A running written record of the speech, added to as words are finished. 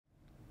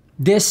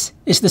This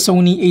is the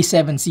Sony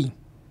A7C.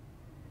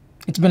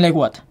 It's been like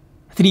what?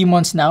 3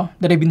 months now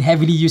that I've been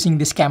heavily using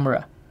this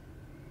camera.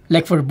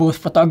 Like for both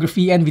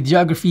photography and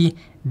videography,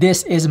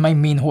 this is my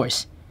main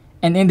horse.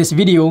 And in this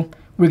video,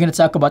 we're gonna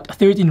talk about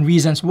 13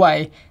 reasons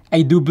why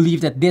I do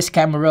believe that this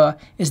camera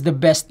is the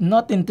best,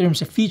 not in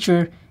terms of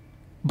feature,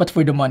 but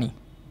for the money.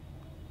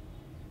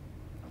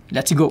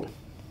 Let's go.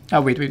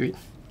 Oh, wait.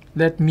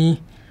 Let me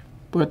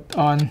put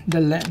on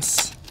the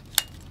lens.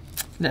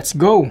 Let's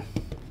go.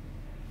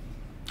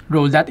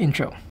 Roll that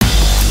intro.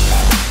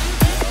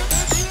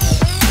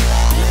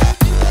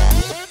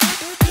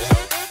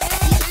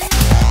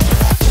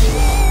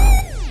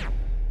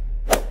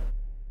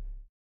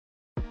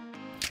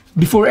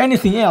 Before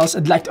anything else,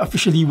 I'd like to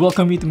officially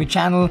welcome you to my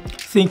channel.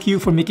 Thank you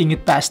for making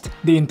it past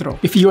the intro.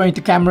 If you are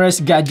into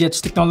cameras, gadgets,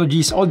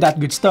 technologies, all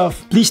that good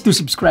stuff, please do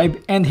subscribe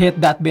and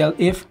hit that bell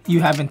if you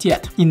haven't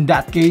yet. In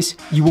that case,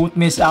 you won't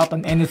miss out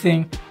on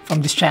anything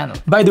from this channel.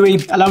 By the way,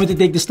 allow me to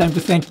take this time to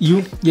thank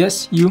you,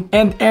 yes, you,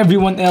 and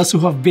everyone else who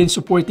have been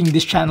supporting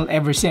this channel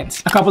ever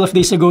since. A couple of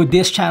days ago,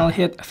 this channel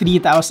hit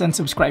 3,000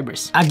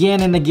 subscribers.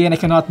 Again and again, I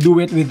cannot do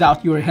it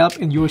without your help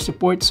and your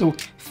support, so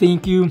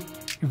thank you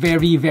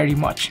very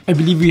much. I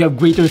believe we have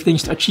greater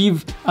things to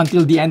achieve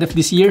until the end of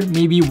this year,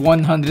 maybe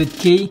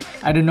 100K,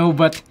 I don't know,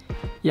 but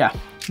yeah,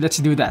 let's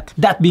do that.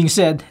 That being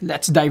said,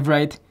 let's dive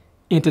right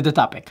into the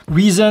topic.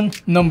 Reason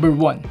number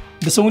 1.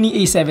 The Sony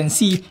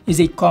A7C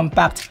is a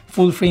compact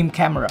full-frame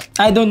camera.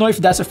 I don't know if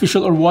that's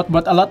official or what,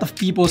 but a lot of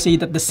people say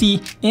that the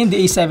C in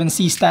the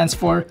A7C stands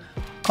for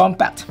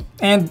compact,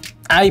 and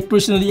I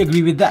personally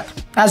agree with that.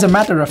 As a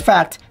matter of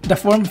fact, the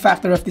form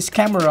factor of this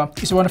camera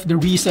is one of the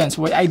reasons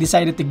why I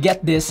decided to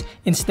get this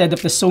instead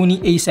of the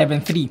Sony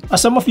A7 III.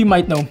 As some of you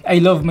might know, I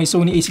love my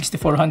Sony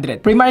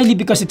A6400, primarily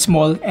because it's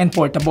small and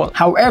portable.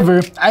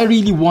 However, I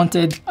really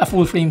wanted a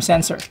full-frame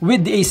sensor.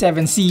 With the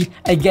A7C,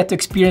 I get to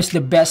experience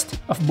the best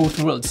of both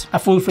worlds. A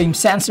full-frame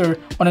sensor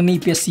on an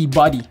APS-C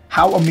body.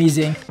 How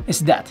amazing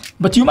is that?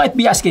 But you might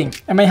be asking,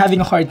 am I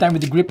having a hard time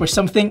with the grip or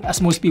something, as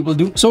most people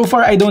do? So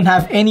far, I don't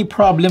have any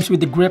problems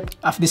with the grip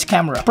of this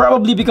camera.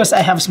 Probably because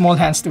I have small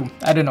hands too.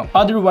 I don't know.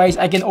 Otherwise,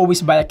 I can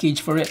always buy a cage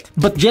for it.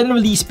 But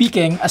generally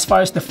speaking, as far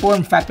as the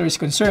form factor is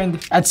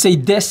concerned, I'd say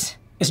this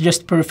is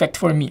just perfect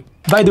for me.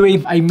 By the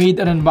way, I made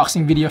an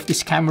unboxing video of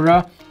this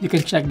camera. You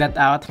can check that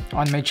out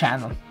on my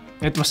channel.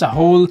 It was a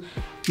whole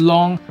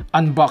long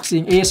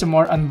unboxing,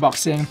 ASMR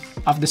unboxing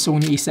of the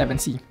Sony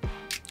A7C.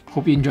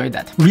 Hope you enjoyed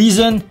that.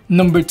 Reason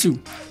number 2.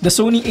 The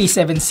Sony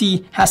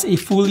A7C has a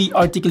fully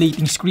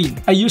articulating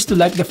screen. I used to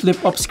like the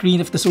flip-up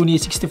screen of the Sony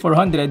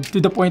A6400 to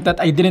the point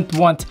that I didn't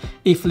want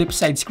a flip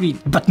side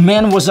screen. But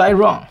man, was I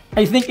wrong.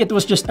 I think it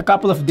was just a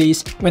couple of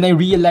days when I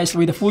realized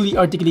why the fully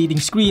articulating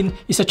screen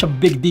is such a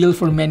big deal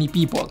for many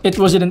people. It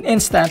was in an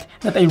instant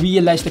that I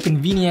realized the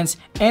convenience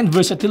and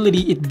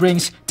versatility it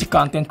brings to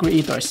content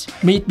creators.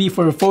 May it be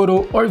for a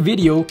photo or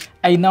video,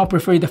 I now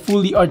prefer the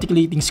fully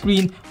articulating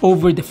screen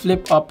over the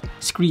flip-up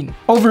screen.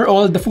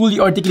 Overall, the fully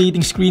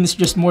articulating screen is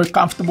just more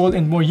comfortable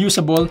and more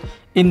usable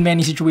in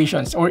many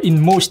situations, or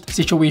in most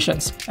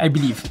situations, I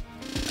believe.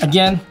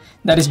 Again,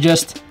 that is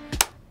just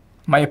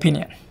my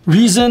opinion.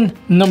 Reason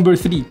number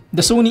 3.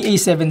 The Sony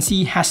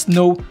A7C has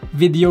no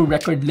video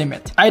record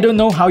limit. I don't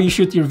know how you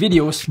shoot your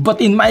videos,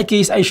 but in my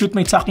case, I shoot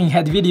my talking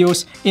head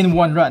videos in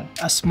one run,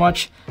 as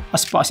much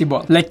as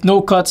possible. Like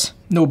no cuts,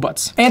 no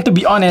buts. And to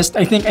be honest,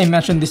 I think I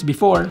mentioned this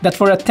before, that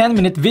for a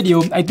 10-minute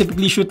video, I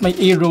typically shoot my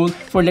A-roll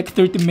for like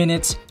 30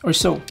 minutes or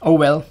so. Oh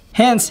well.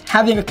 Hence,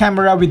 having a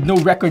camera with no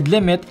record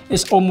limit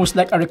is almost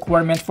like a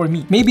requirement for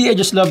me. Maybe I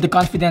just love the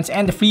confidence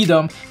and the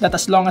freedom that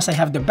as long as I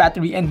have the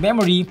battery and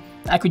memory,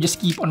 I could just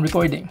keep on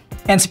recording.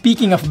 And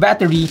speaking of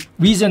battery,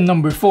 reason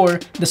number 4,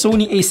 the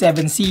Sony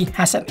A7C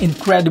has an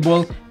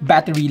incredible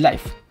battery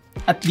life.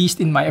 At least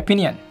in my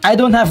opinion. I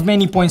don't have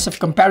many points of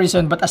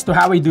comparison, but as to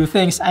how I do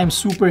things, I'm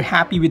super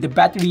happy with the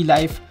battery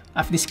life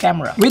of this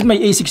camera. With my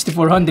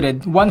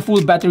A6400, one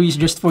full battery is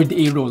just for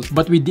the A-roll,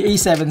 but with the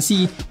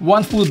A7C,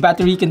 one full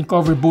battery can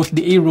cover both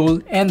the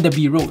A-roll and the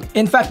B-roll.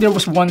 In fact, there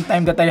was one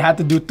time that I had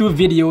to do 2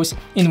 videos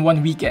in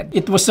one weekend.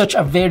 It was such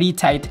a very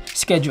tight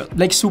schedule,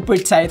 like super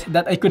tight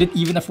that I couldn't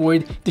even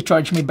afford to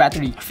charge my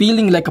battery.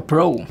 Feeling like a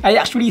pro. I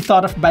actually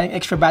thought of buying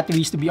extra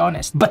batteries, to be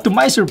honest. But to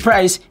my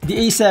surprise,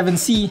 the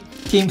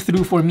A7C came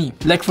through for me,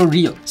 like for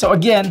real. So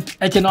again,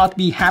 I cannot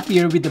be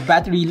happier with the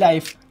battery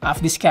life of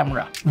this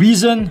camera.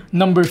 Reason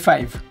number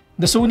 5.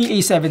 The Sony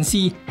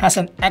A7C has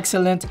an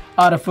excellent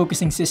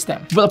autofocusing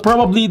system. Well,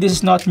 probably this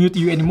is not new to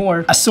you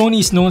anymore, as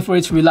Sony is known for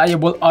its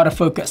reliable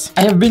autofocus.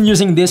 I have been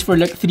using this for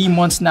like 3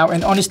 months now,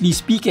 and honestly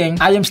speaking,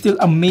 I am still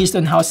amazed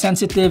on how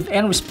sensitive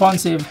and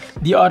responsive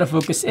the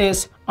autofocus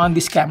is on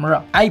this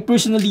camera. I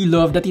personally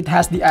love that it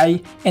has the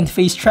eye and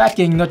face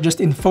tracking not just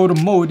in photo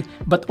mode,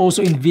 but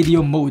also in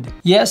video mode.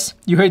 Yes,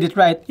 you heard it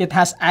right, it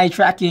has eye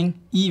tracking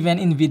even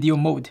in video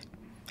mode.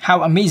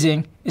 How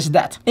amazing is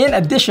that? In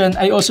addition,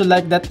 I also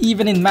like that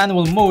even in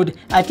manual mode,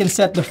 I can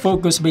set the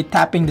focus by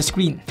tapping the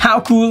screen.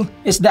 How cool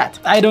is that?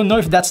 I don't know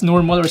if that's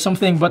normal or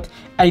something, but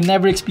I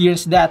never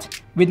experienced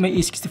that with my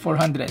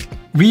A6400.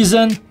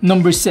 Reason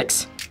number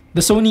 6.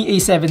 The Sony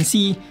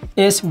A7C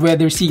is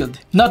weather sealed.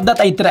 Not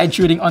that I tried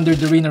shooting under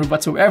the rain or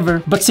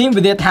whatsoever, but same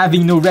with it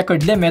having no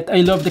record limit,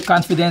 I love the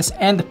confidence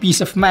and the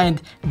peace of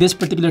mind this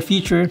particular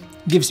feature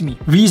gives me.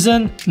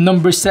 Reason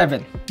number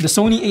 7. The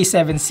Sony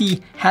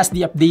A7C has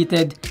the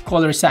updated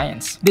color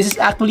science. This is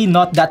actually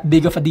not that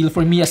big of a deal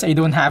for me as I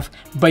don't have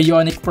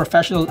bionic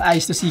professional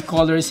eyes to see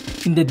colors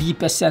in the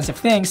deepest sense of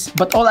things,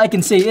 but all I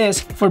can say is,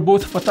 for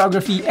both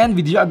photography and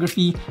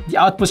videography, the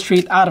output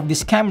straight out of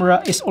this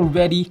camera is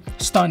already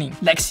stunning.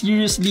 Like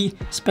seriously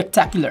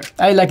spectacular.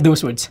 I like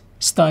those words.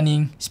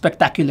 Stunning,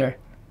 spectacular.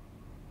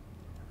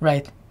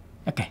 Right?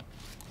 Okay.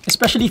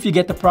 Especially if you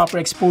get the proper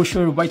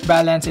exposure, white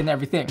balance, and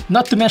everything.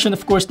 Not to mention,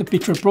 of course, the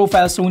picture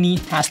profile Sony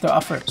has to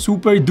offer.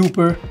 Super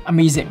duper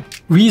amazing.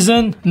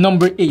 Reason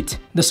number 8.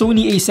 The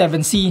Sony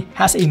A7C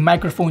has a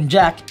microphone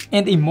jack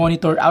and a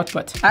monitor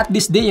output. At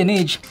this day and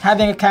age,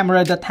 having a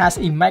camera that has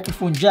a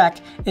microphone jack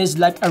is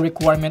like a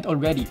requirement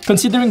already.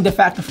 Considering the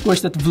fact, of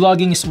course, that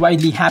vlogging is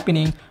widely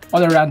happening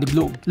all around the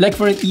globe. Like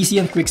for an easy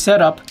and quick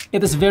setup,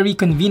 it is very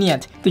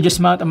convenient to just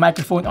mount a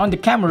microphone on the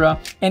camera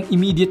and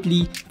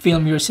immediately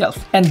film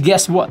yourself. And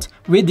guess what?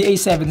 With the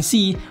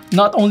A7C,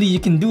 not only you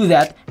can do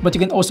that, but you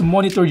can also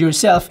monitor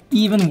yourself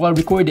even while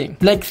recording.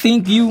 Like,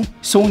 thank you,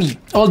 Sony.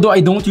 Although I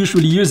don't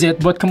usually use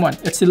it, but come on,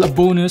 it's still a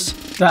bonus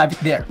to have it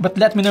there. But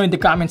let me know in the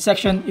comment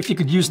section if you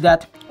could use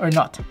that or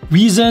not.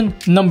 Reason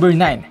number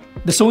 9.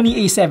 The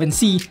Sony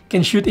A7C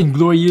can shoot in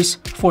glorious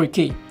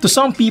 4K. To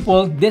some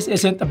people, this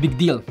isn't a big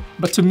deal,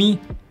 but to me,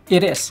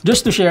 it is.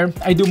 Just to share,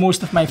 I do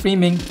most of my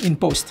framing in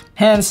post.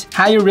 Hence,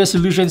 higher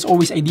resolution is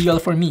always ideal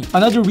for me.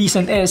 Another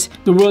reason is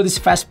the world is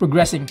fast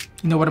progressing.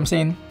 You know what I'm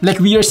saying? Like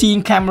we are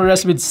seeing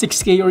cameras with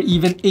 6K or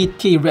even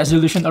 8K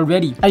resolution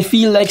already. I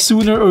feel like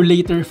sooner or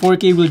later,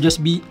 4K will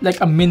just be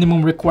like a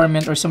minimum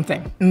requirement or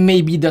something.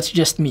 Maybe that's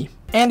just me.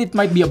 And it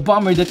might be a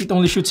bummer that it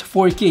only shoots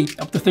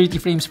 4K up to 30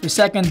 frames per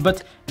second,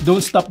 but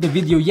don't stop the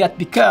video yet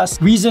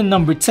because reason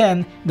number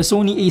 10, the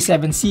Sony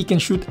A7C can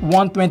shoot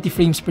 120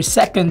 frames per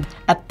second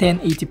at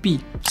 1080p.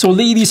 So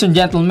ladies and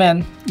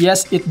gentlemen,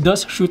 yes, it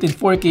does shoot in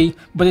 4K,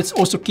 but it's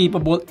also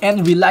capable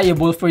and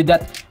reliable for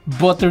that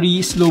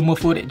buttery slow-mo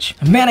footage.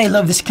 Man, I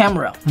love this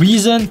camera.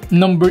 Reason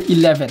number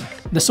 11.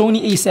 The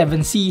Sony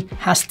A7C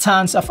has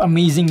tons of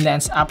amazing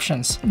lens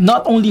options.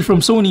 Not only from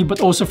Sony, but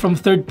also from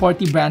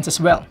third-party brands as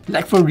well.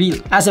 Like for real.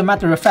 As a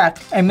matter of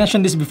fact, I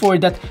mentioned this before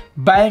that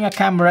buying a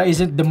camera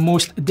isn't the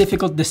most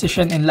difficult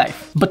decision in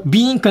life. But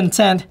being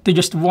content to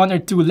just 1 or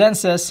 2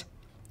 lenses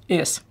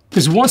is.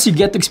 Because once you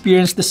get to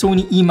experience the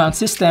Sony E-mount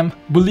system,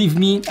 believe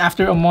me,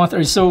 after a month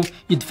or so,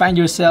 you'd find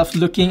yourself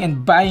looking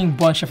and buying a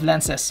bunch of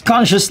lenses.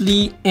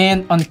 Consciously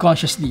and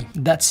unconsciously.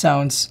 That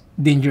sounds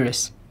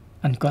dangerous.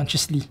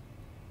 Unconsciously.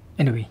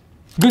 Anyway.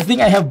 Good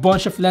thing I have a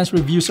bunch of lens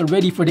reviews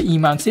already for the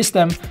E-mount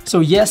system.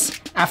 So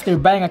yes, after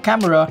buying a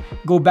camera,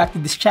 go back to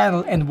this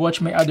channel and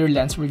watch my other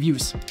lens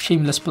reviews.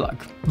 Shameless plug.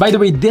 By the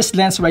way, this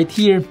lens right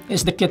here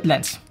is the kit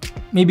lens.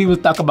 Maybe we'll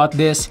talk about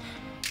this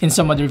in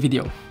some other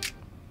video.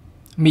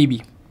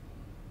 Maybe.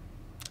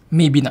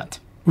 Maybe not.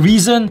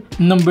 Reason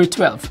number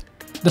 12.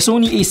 The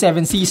Sony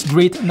A7C is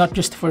great not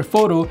just for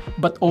photo,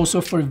 but also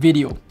for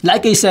video.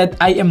 Like I said,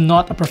 I am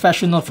not a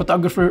professional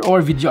photographer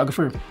or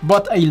videographer,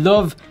 but I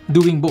love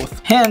doing both.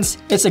 Hence,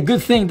 it's a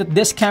good thing that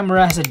this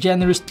camera has a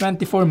generous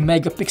 24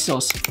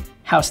 megapixels.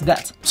 How's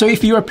that? So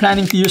if you are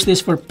planning to use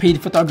this for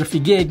paid photography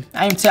gig,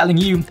 I'm telling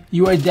you,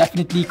 you are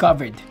definitely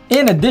covered.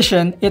 In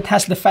addition, it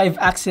has the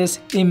 5-axis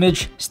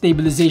image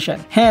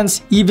stabilization.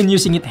 Hence, even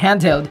using it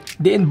handheld,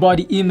 the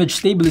in-body image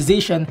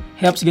stabilization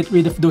helps get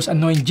rid of those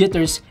annoying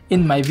jitters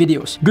in my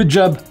videos. Good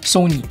job,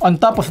 Sony. On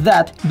top of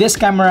that, this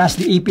camera has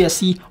the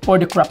APS-C or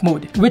the crop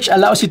mode, which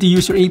allows you to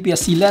use your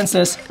APS-C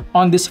lenses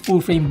on this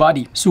full-frame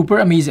body. Super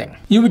amazing.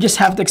 You would just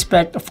have to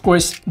expect, of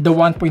course, the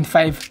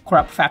 1.5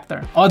 crop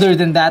factor. Other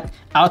than that,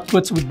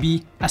 outputs would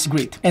be as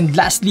great. And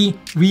lastly,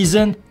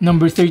 reason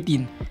number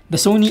 13. The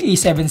Sony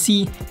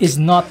A7C is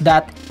not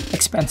that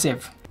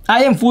expensive.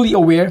 I am fully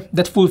aware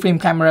that full-frame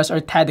cameras are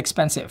tad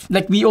expensive.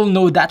 Like we all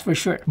know that for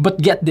sure.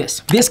 But get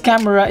this. This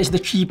camera is the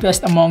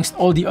cheapest amongst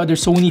all the other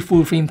Sony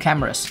full-frame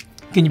cameras.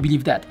 Can you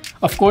believe that?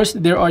 Of course,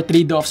 there are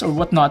trade-offs or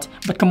whatnot,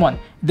 but come on,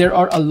 there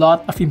are a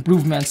lot of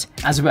improvements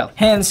as well.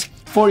 Hence,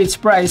 for its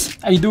price,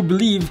 I do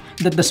believe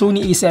that the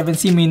Sony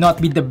A7C may not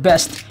be the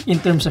best in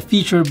terms of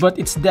feature, but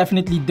it's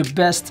definitely the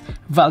best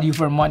value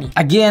for money.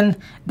 Again,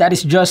 that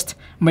is just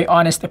my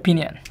honest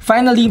opinion.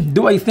 Finally,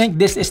 do I think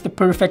this is the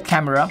perfect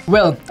camera?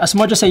 Well, as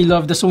much as I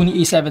love the Sony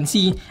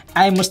A7C,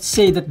 I must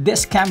say that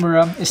this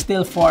camera is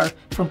still far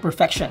from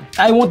perfection.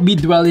 I won't be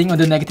dwelling on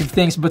the negative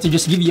things, but to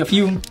just give you a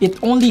few,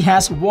 it only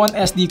has one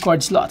SD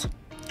card slot.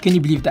 Can you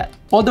believe that?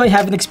 Although I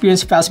haven't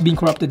experienced files being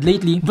corrupted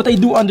lately, but I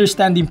do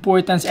understand the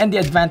importance and the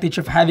advantage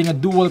of having a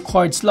dual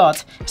card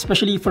slot,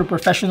 especially for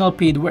professional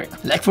paid work.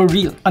 Like for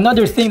real.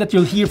 Another thing that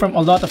you'll hear from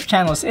a lot of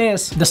channels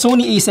is the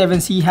Sony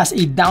A7C has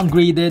a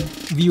downgraded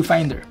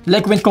viewfinder.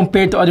 Like when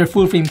compared to other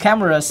full-frame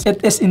cameras,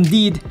 it is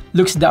indeed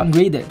looks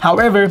downgraded.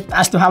 However,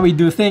 as to how we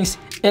do things,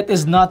 it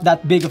is not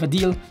that big of a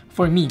deal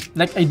for me.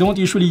 Like I don't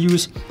usually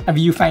use a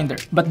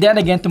viewfinder. But then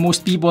again, to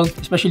most people,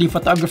 especially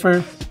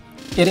photographer,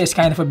 it is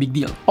kind of a big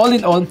deal. All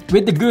in all,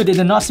 with the good and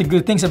the not so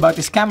good things about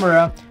this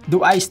camera,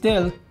 do I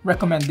still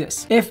recommend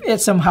this? If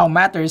it somehow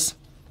matters,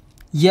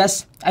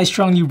 yes, I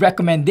strongly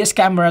recommend this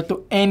camera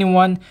to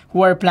anyone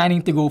who are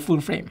planning to go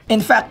full frame. In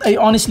fact, I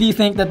honestly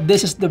think that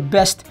this is the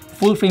best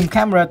full frame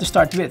camera to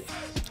start with.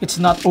 It's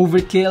not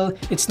overkill,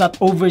 it's not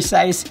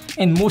oversized,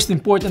 and most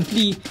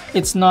importantly,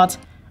 it's not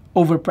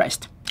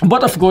overpriced.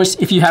 But of course,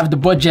 if you have the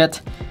budget,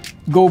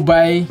 go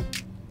buy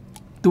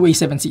 2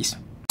 A7Cs.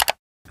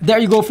 There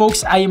you go,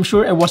 folks. I am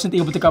sure I wasn't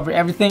able to cover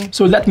everything,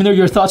 so let me know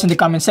your thoughts in the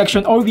comment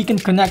section, or we can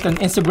connect on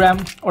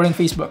Instagram or on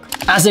Facebook.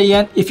 As I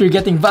end, if you're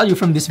getting value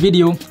from this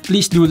video,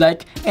 please do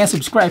like and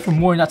subscribe for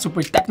more not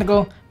super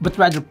technical, but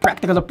rather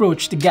practical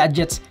approach to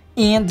gadgets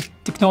and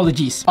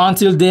technologies.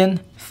 Until then,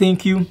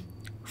 thank you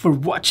for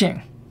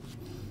watching.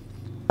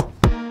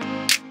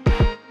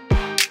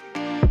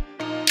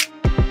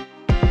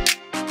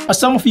 As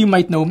some of you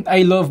might know,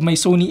 I love my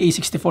Sony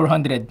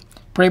a6400,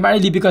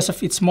 primarily because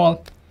of its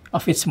small.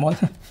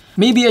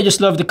 Maybe I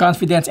just love the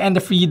confidence and the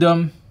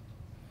freedom.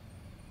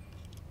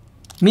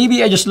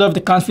 Maybe I just love the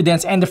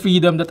confidence and the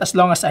freedom that as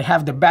long as I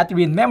have the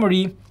battery and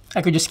memory,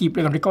 I could just keep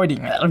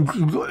recording.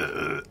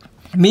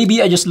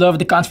 Maybe I just love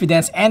the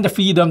confidence and the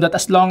freedom that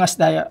as long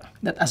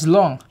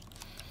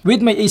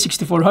with my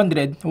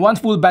a6400, one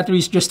full battery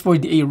is just for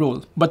the A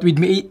roll. But with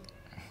my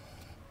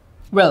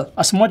well,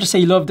 as much as I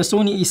love the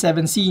Sony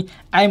A7C,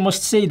 I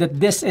must say that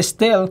this is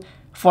still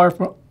far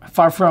from